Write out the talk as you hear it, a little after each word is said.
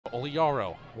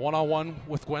Oliaro, one-on-one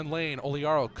with Gwen Lane.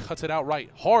 Oliaro cuts it out right,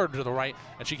 hard to the right,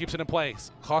 and she keeps it in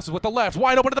place. Crosses with the left,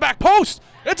 wide open to the back post.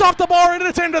 It's off the bar, and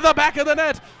it's into the back of the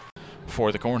net.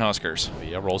 For the Cornhuskers.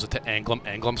 Via rolls it to Anglem.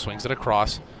 Anglem swings it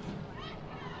across.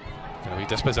 Going to be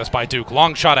dispossessed by Duke.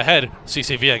 Long shot ahead.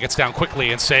 CC Villa gets down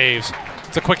quickly and saves.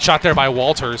 It's a quick shot there by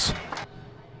Walters.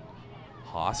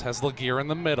 Haas has Laguerre in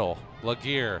the middle.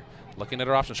 Laguerre looking at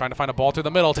her options, trying to find a ball through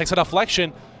the middle. Takes a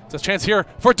deflection. It's a chance here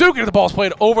for Duke, and the ball's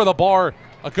played over the bar.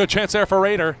 A good chance there for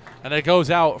Raider, and it goes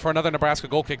out for another Nebraska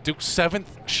goal kick. Duke's 7th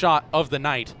shot of the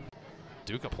night.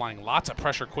 Duke applying lots of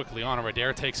pressure quickly on, and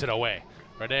Raider takes it away.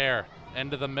 Raider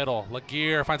into the middle.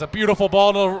 Laguerre finds a beautiful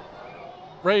ball to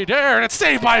Raider, and it's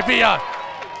saved by Villa.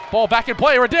 Ball back in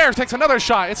play. Raider takes another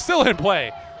shot. It's still in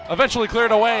play. Eventually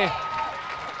cleared away.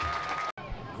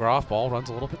 Groff ball runs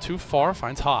a little bit too far.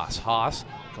 Finds Haas. Haas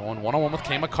going one-on-one with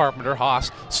Kama Carpenter. Haas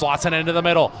slots it into the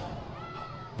middle.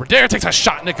 Raider takes a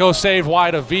shot, and it goes saved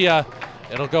wide of Villa.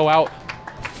 It'll go out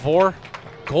for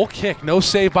goal kick. No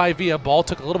save by Villa. Ball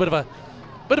took a little bit of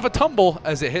a tumble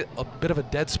as it hit a bit of a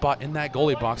dead spot in that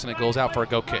goalie box, and it goes out for a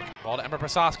go kick. Ball to Emma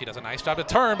Prasowski. Does a nice job to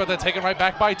turn, but then taken right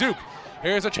back by Duke.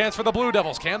 Here's a chance for the Blue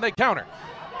Devils. Can they counter?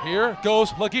 Here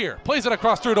goes Laguerre. Plays it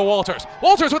across through to Walters.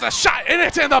 Walters with a shot, and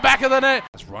it's in the back of the net.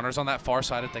 There's runners on that far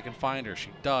side if they can find her.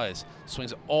 She does.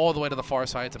 Swings it all the way to the far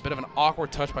side. It's a bit of an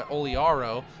awkward touch by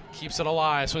Oliaro. Keeps it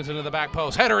alive. Swings it into the back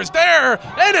post. Header is there,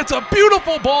 and it's a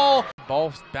beautiful ball.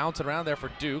 Ball bouncing around there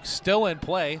for Duke. Still in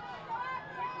play.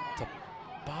 It's a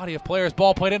body of players.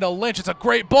 Ball played into Lynch. It's a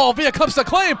great ball. Villa comes to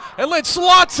claim, and Lynch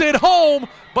slots it home,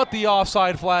 but the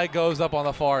offside flag goes up on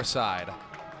the far side.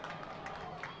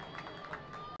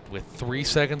 With 3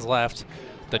 seconds left,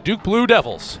 the Duke Blue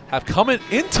Devils have come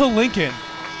into Lincoln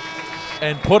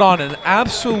and put on an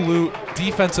absolute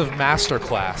defensive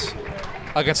masterclass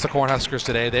against the Cornhuskers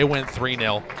today. They win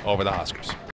 3-0 over the Huskers.